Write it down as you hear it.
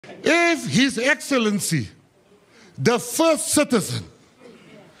If His Excellency, the first citizen,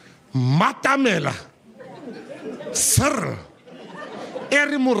 Matamela, Sir,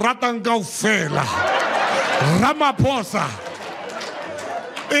 Erimuratangaufela, Ramaphosa,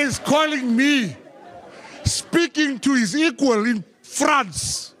 is calling me, speaking to his equal in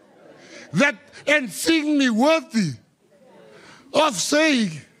France, that and seeing me worthy of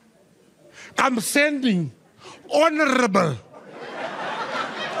saying, I'm sending honorable.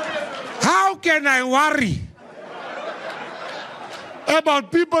 How can I worry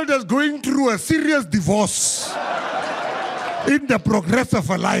about people that's going through a serious divorce in the Progressive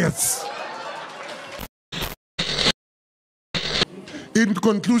Alliance? In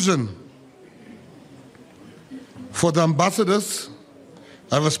conclusion, for the ambassadors,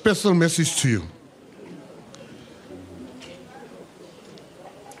 I have a special message to you.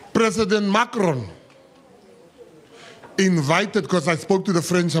 President Macron invited, because I spoke to the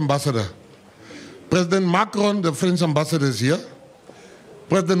French ambassador. President Macron, the French ambassador, is here.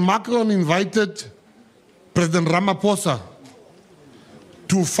 President Macron invited President Ramaphosa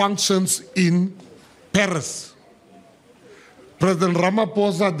to functions in Paris. President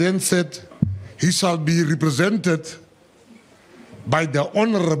Ramaphosa then said he shall be represented by the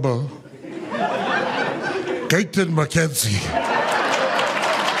Honorable Mckenzie.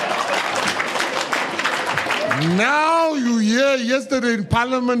 Now you hear yesterday in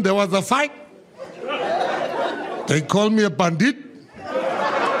Parliament there was a fight. They called me a bandit.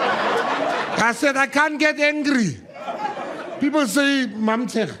 I said, I can't get angry. People say,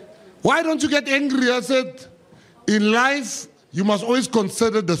 Mamter, why don't you get angry? I said, in life, you must always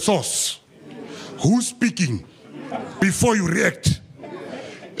consider the source. Who's speaking before you react?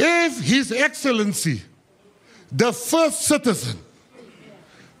 If His Excellency, the first citizen,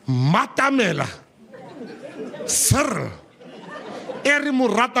 Matamela, Sir,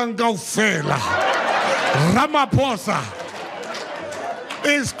 Erimuratangaufela, Ramaphosa,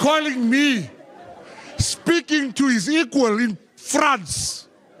 is calling me, speaking to his equal in France,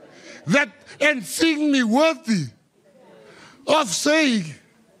 that and seeing me worthy of saying,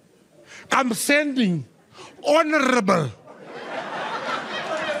 I'm sending honorable.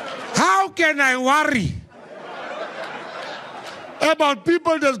 How can I worry about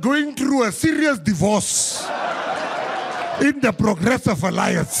people that's going through a serious divorce in the Progressive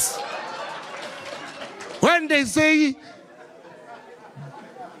Alliance? When they say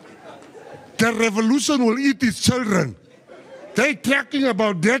the revolution will eat its children, they're talking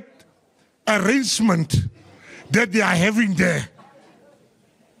about that arrangement that they are having there.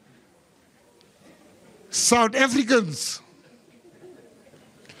 South Africans,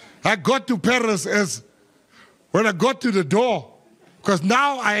 I got to Paris when I got to the door, because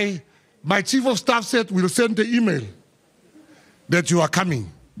now my chief of staff said we'll send the email that you are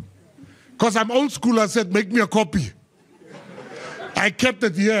coming. Because I'm old school, I said make me a copy. I kept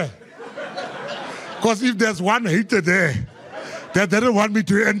it here. Because if there's one hater there that didn't want me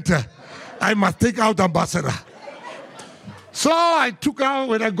to enter, I must take out ambassador. So I took out,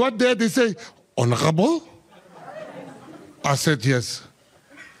 when I got there, they say, Honorable? I said, yes.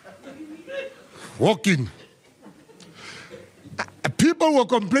 Walk in. People were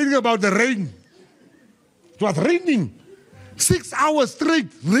complaining about the rain. It was raining. 6 hours straight,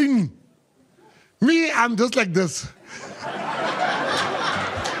 raining. Me, I'm just like this.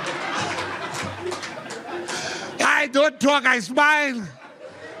 I don't talk, I smile.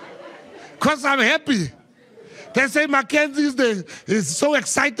 Because I'm happy. They say Mckenzie is so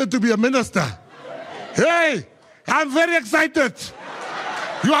excited to be a minister. Hey, I'm very excited.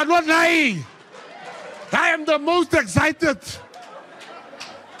 You are not lying. I am the most excited.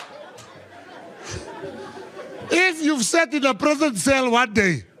 If you've sat in a prison cell one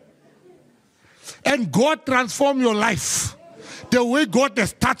day and God transformed your life the way God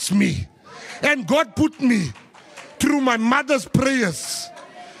has touched me, and God put me through my mother's prayers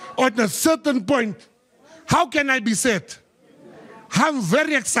at a certain point, how can I be sad? I'm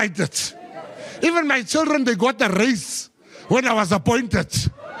very excited. Even my children, they got a raise when I was appointed.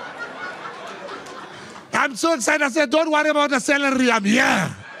 I'm so excited. I said, don't worry about the salary, I'm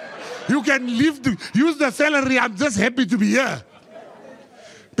here. You can use the salary, I'm just happy to be here.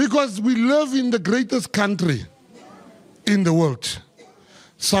 Because we live in the greatest country in the world.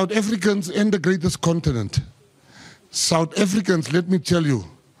 South Africans and the greatest continent. South Africans, let me tell you,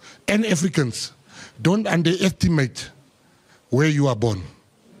 and Africans, don't underestimate where you are born.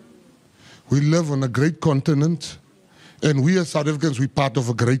 We live on a great continent, and we as South Africans, we're part of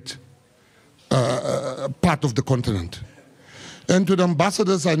a great part of the continent. And to the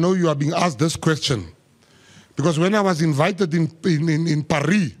ambassadors, I know you are being asked this question, because when I was invited in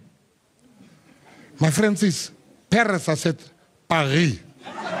Paris My friend says, Paris. I said, Paris.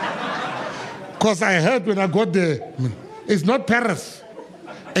 Because I heard when I got there, it's not Paris,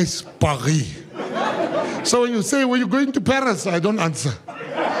 it's Paris. So when you say, were you going to Paris? I don't answer.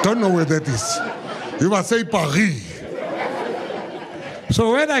 Don't know where that is. You must say Paris.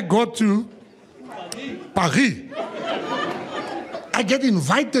 So when I got to Paris, I get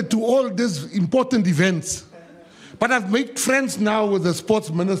invited to all these important events. But I've made friends now with the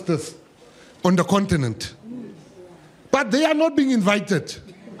sports ministers on the continent. But they are not being invited.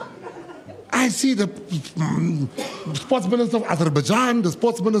 I see the sports minister of Azerbaijan, the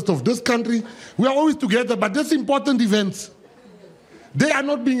sports minister of this country. We are always together, but these important events, they are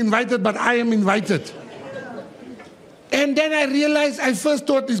not being invited, but I am invited. And then I realized, I first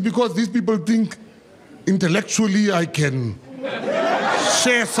thought it's because these people think intellectually I can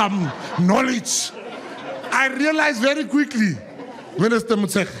share some knowledge. I realized very quickly, Minister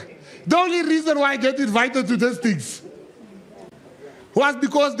Mutshekga, the only reason why I get invited to these things was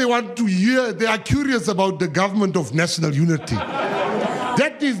because they want to hear, they are curious about the government of national unity.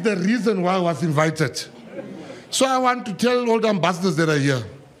 That is the reason why I was invited. So I want to tell all the ambassadors that are here.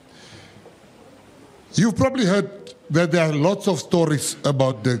 You've probably heard that there are lots of stories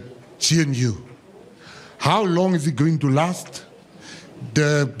about the GNU. How long is it going to last?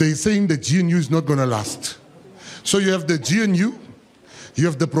 They're saying the GNU is not going to last. So you have the GNU, you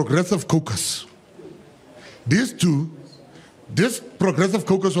have the Progressive Caucus. These two, this Progressive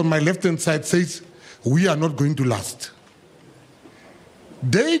Caucus on my left-hand side says, we are not going to last.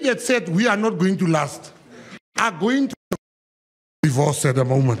 They that said we are not going to last are going to divorce at the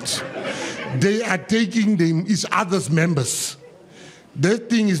moment. They are taking each other's members. That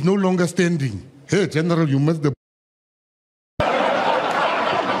thing is no longer standing. Hey, General, you missed the...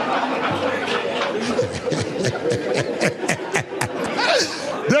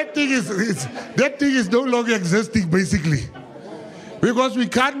 that thing is no longer existing, basically. Because we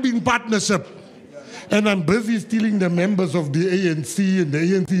can't be in partnership. And I'm busy stealing the members of the ANC, and the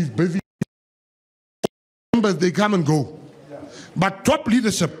ANC is busy. Members, they come and go. But top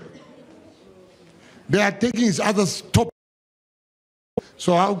leadership, they are taking each other's top.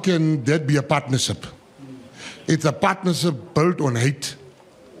 So how can that be a partnership? It's a partnership built on hate.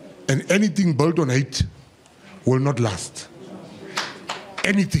 And anything built on hate will not last.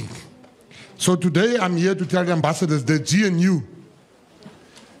 Anything. So today I'm here to tell the ambassadors the GNU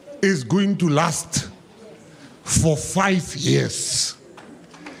is going to last for 5 years.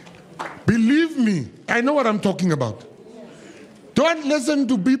 Believe me, I know what I'm talking about. Don't listen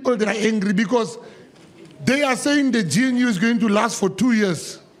to people that are angry because they are saying the GNU is going to last for 2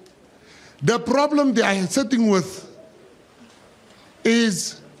 years. The problem they are sitting with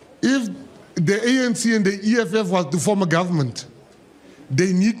is if the ANC and the EFF was to form a government,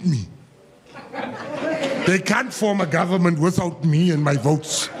 they need me. They can't form a government without me and my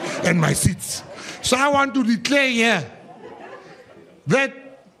votes and my seats. So I want to declare here that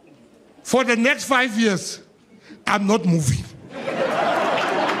for the next 5 years, I'm not moving.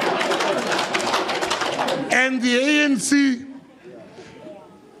 And the ANC,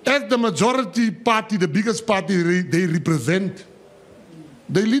 as the majority party, the biggest party they represent,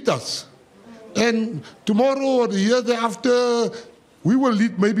 they lead us. And tomorrow or the year thereafter, we will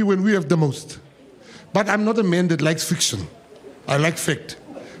lead maybe when we have the most. But I'm not a man that likes fiction. I like fact.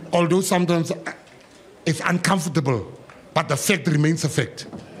 Although sometimes it's uncomfortable, but the fact remains a fact.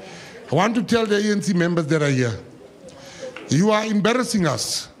 I want to tell the ANC members that are here, you are embarrassing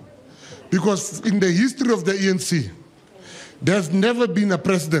us. Because in the history of the ANC, there's never been a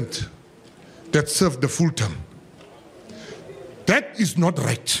president that served the full term. That is not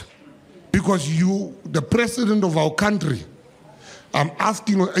right. Because you, the president of our country, I'm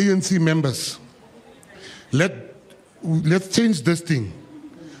asking ANC members, let's change this thing.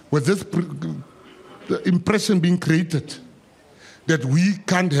 With this the impression being created that we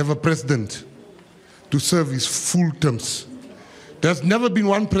can't have a president to serve his full terms. There's never been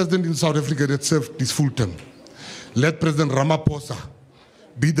one president in South Africa that served his full term. Let President Ramaphosa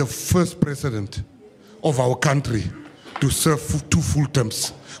be the first president of our country to serve 2 full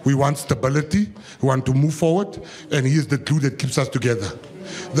terms. We want stability, we want to move forward, and he is the glue that keeps us together.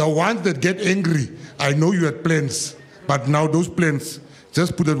 The ones that get angry, I know you had plans, but now those plans,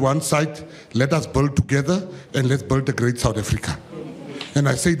 just put it one side, let us build together, and let's build a great South Africa. And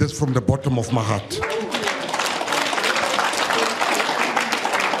I say this from the bottom of my heart.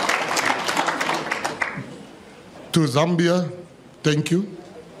 To Zambia, thank you.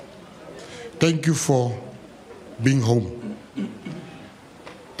 Thank you for being home.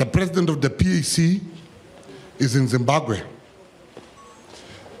 The president of the PAC is in Zimbabwe.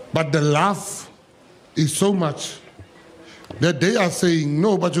 But the love is so much that they are saying,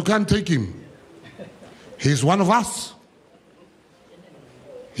 no, but you can't take him. He's one of us.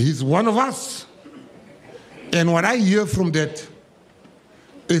 He's one of us. And what I hear from that,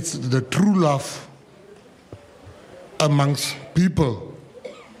 it's the true love amongst people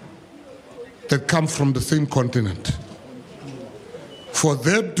that come from the same continent. For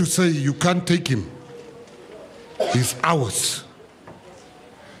them to say, you can't take him, he's ours.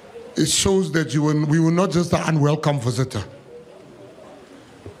 It shows that we were not just an unwelcome visitor.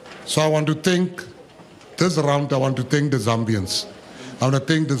 So I want to thank this round, I want to thank the Zambians. I want to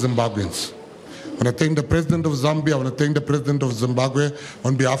thank the Zimbabweans. I want to thank the President of Zambia. I want to thank the President of Zimbabwe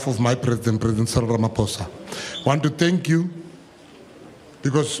on behalf of my President, President Cyril Ramaphosa. I want to thank you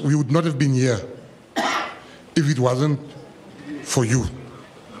because we would not have been here if it wasn't for you.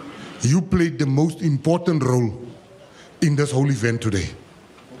 You played the most important role in this whole event today.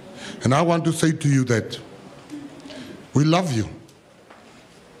 And I want to say to you that we love you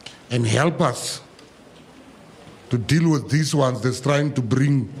and help us to deal with these ones that's trying to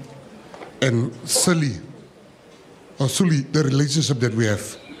bring and sully the relationship that we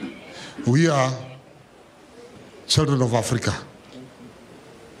have. We are children of Africa.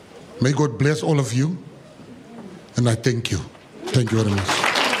 May God bless all of you, and I thank you. Thank you very much.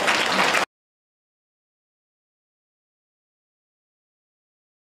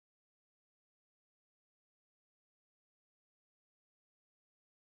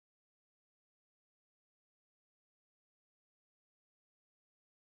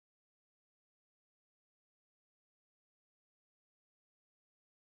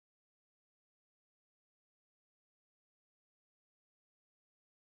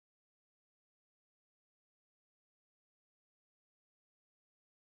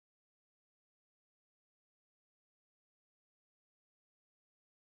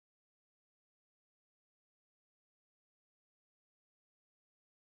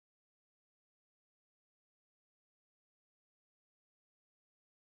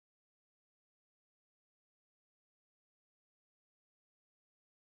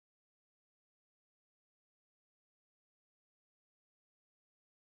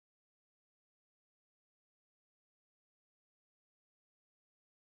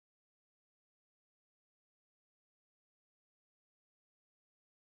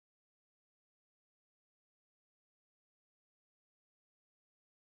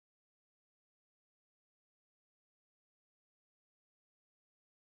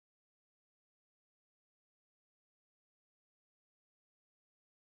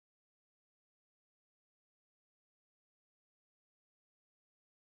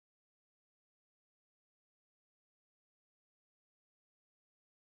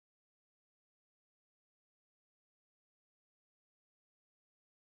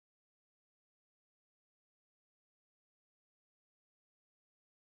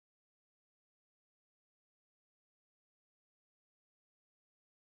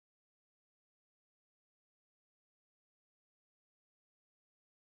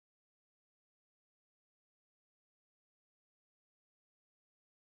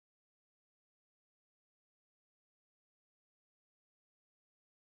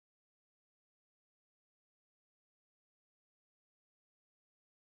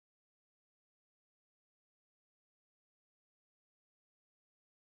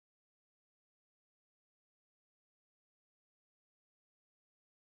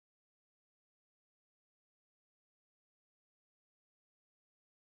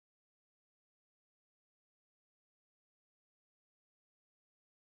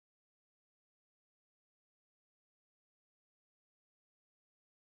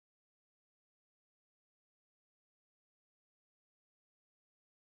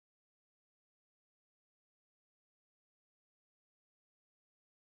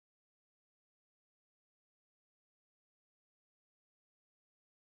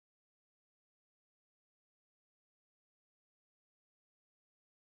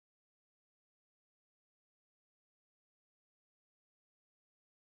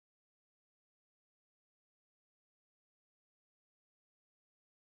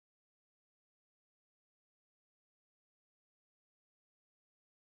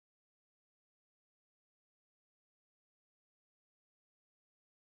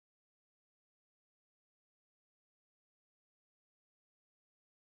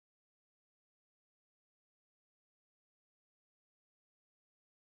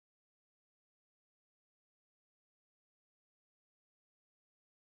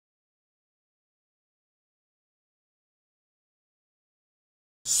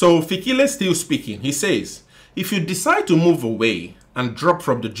 So Fikile is still speaking. He says, if you decide to move away and drop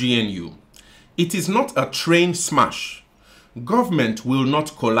from the GNU, It is not a train smash. Government will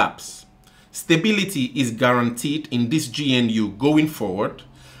not collapse. Stability is guaranteed in this GNU going forward,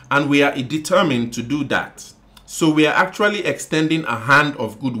 and we are determined to do that. So we are actually extending a hand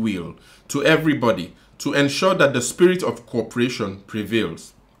of goodwill to everybody to ensure that the spirit of cooperation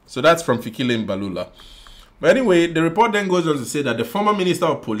prevails. So that's from Fikile Mbalula. But anyway, the report then goes on to say that the former Minister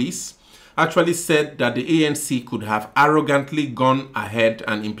of Police actually said that the ANC could have arrogantly gone ahead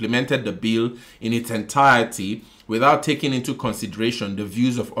and implemented the bill in its entirety without taking into consideration the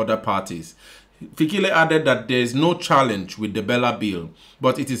views of other parties. Fikile added that there is no challenge with the Bella bill,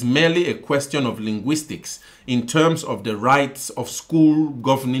 but it is merely a question of linguistics in terms of the rights of school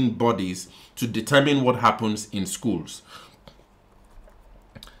governing bodies to determine what happens in schools.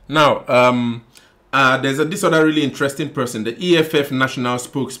 Now, there's this other really interesting person, the EFF national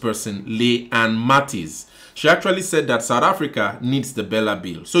spokesperson, Leanne Mattis. She actually said that South Africa needs the Bella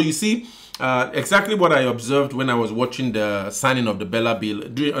bill. So you see, exactly what I observed when I was watching the signing of the Bella bill.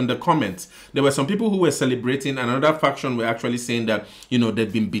 On the comments, there were some people who were celebrating, and another faction were actually saying that, you know,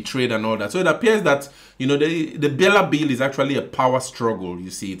 they've been betrayed and all that. So it appears that, you know, the Bella bill is actually a power struggle.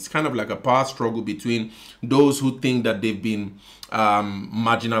 You see, it's kind of like a power struggle between those who think that they've been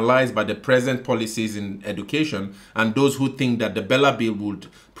marginalized by the present policies in education and those who think that the Bella bill would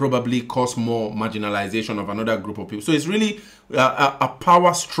probably cause more marginalization of another group of people. So it's really a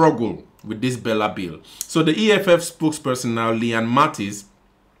power struggle with this Bella bill. So the EFF spokesperson now, Leanne Mattis,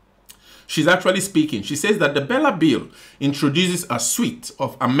 she's actually speaking. She says that the Bella bill introduces a suite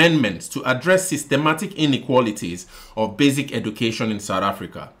of amendments to address systematic inequalities of basic education in South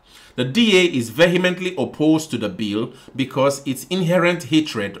Africa. The DA is vehemently opposed to the bill because its inherent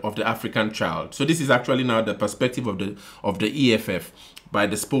hatred of the African child. So this is actually now the perspective of the EFF by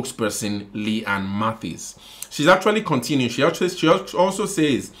the spokesperson Leanne Mattis. She's actually continuing. She also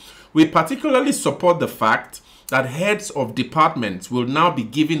says, we particularly support the fact that heads of departments will now be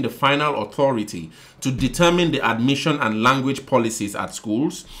given the final authority to determine the admission and language policies at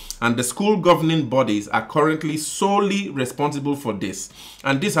schools, and the school governing bodies are currently solely responsible for this,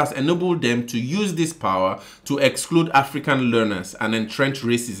 and this has enabled them to use this power to exclude African learners and entrench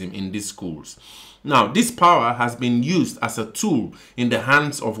racism in these schools. Now, this power has been used as a tool in the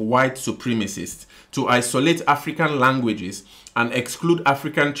hands of white supremacists to isolate African languages and exclude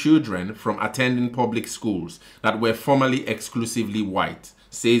African children from attending public schools that were formerly exclusively white,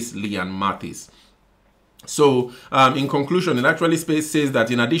 says Leanne Mattis. So, in conclusion, it actually says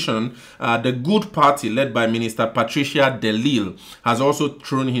that in addition, the Good Party, led by Minister Patricia de Lille, has also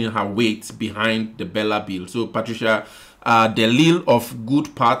thrown in her weight behind the Bella bill. So, Patricia de Lille of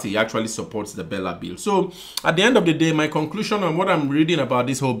Good Party actually supports the Bella bill. So, at the end of the day, my conclusion on what I'm reading about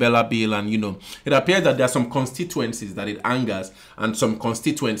this whole Bella bill, and, you know, it appears that there are some constituencies that it angers and some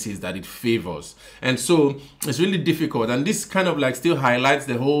constituencies that it favors. And so, it's really difficult. And this kind of like still highlights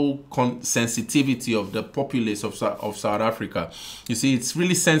the whole sensitivity of the populace of South Africa. You see, it's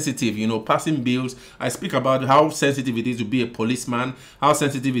really sensitive, you know, passing bills. I speak about how sensitive it is to be a policeman, how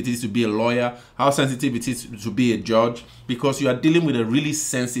sensitive it is to be a lawyer, how sensitive it is to be a judge, because you are dealing with a really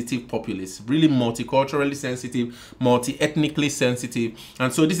sensitive populace, really multiculturally sensitive, multi-ethnically sensitive.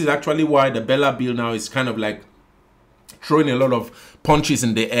 And so this is actually why the Bella bill now is kind of like throwing a lot of punches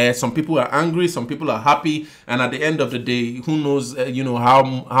in the air. Some people are angry, some people are happy, and at the end of the day, who knows, you know,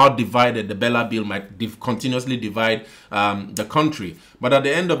 how divided the Bella bill might continuously divide the country. But at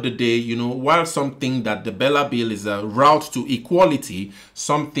the end of the day, you know, while something that the Bella bill is a route to equality,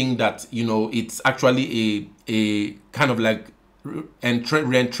 something that, you know, it's actually a kind of like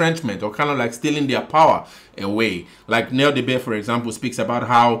retrenchment, or kind of like stealing their power away. Like Neil Debe, for example, speaks about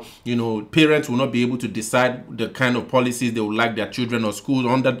how, you know, parents will not be able to decide the kind of policies they would like their children, or schools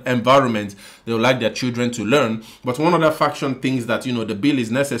under environment they would like their children to learn. But one other faction thinks that, you know, the bill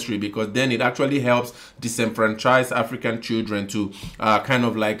is necessary because then it actually helps disenfranchise African children to kind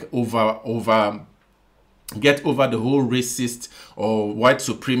of like get over the whole racist or white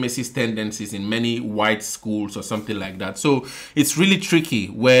supremacist tendencies in many white schools or something like that. So it's really tricky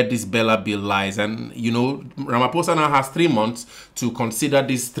where this Bella bill lies. And, you know, Ramaphosa now has 3 months to consider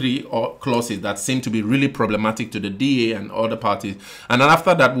these 3 clauses that seem to be really problematic to the DA and other parties. And then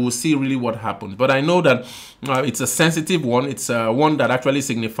after that, we'll see really what happens. But I know that it's a sensitive one. It's one that actually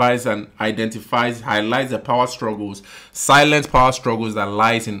signifies and identifies, highlights the power struggles, silent power struggles that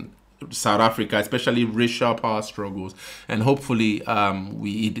lies in South Africa, especially racial power struggles, and hopefully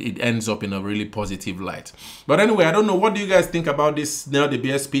it ends up in a really positive light. But anyway, I don't know, what do you guys think about this Neil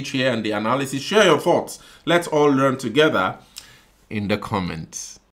Debe speech here and the analysis? Share your thoughts. Let's all learn together in the comments.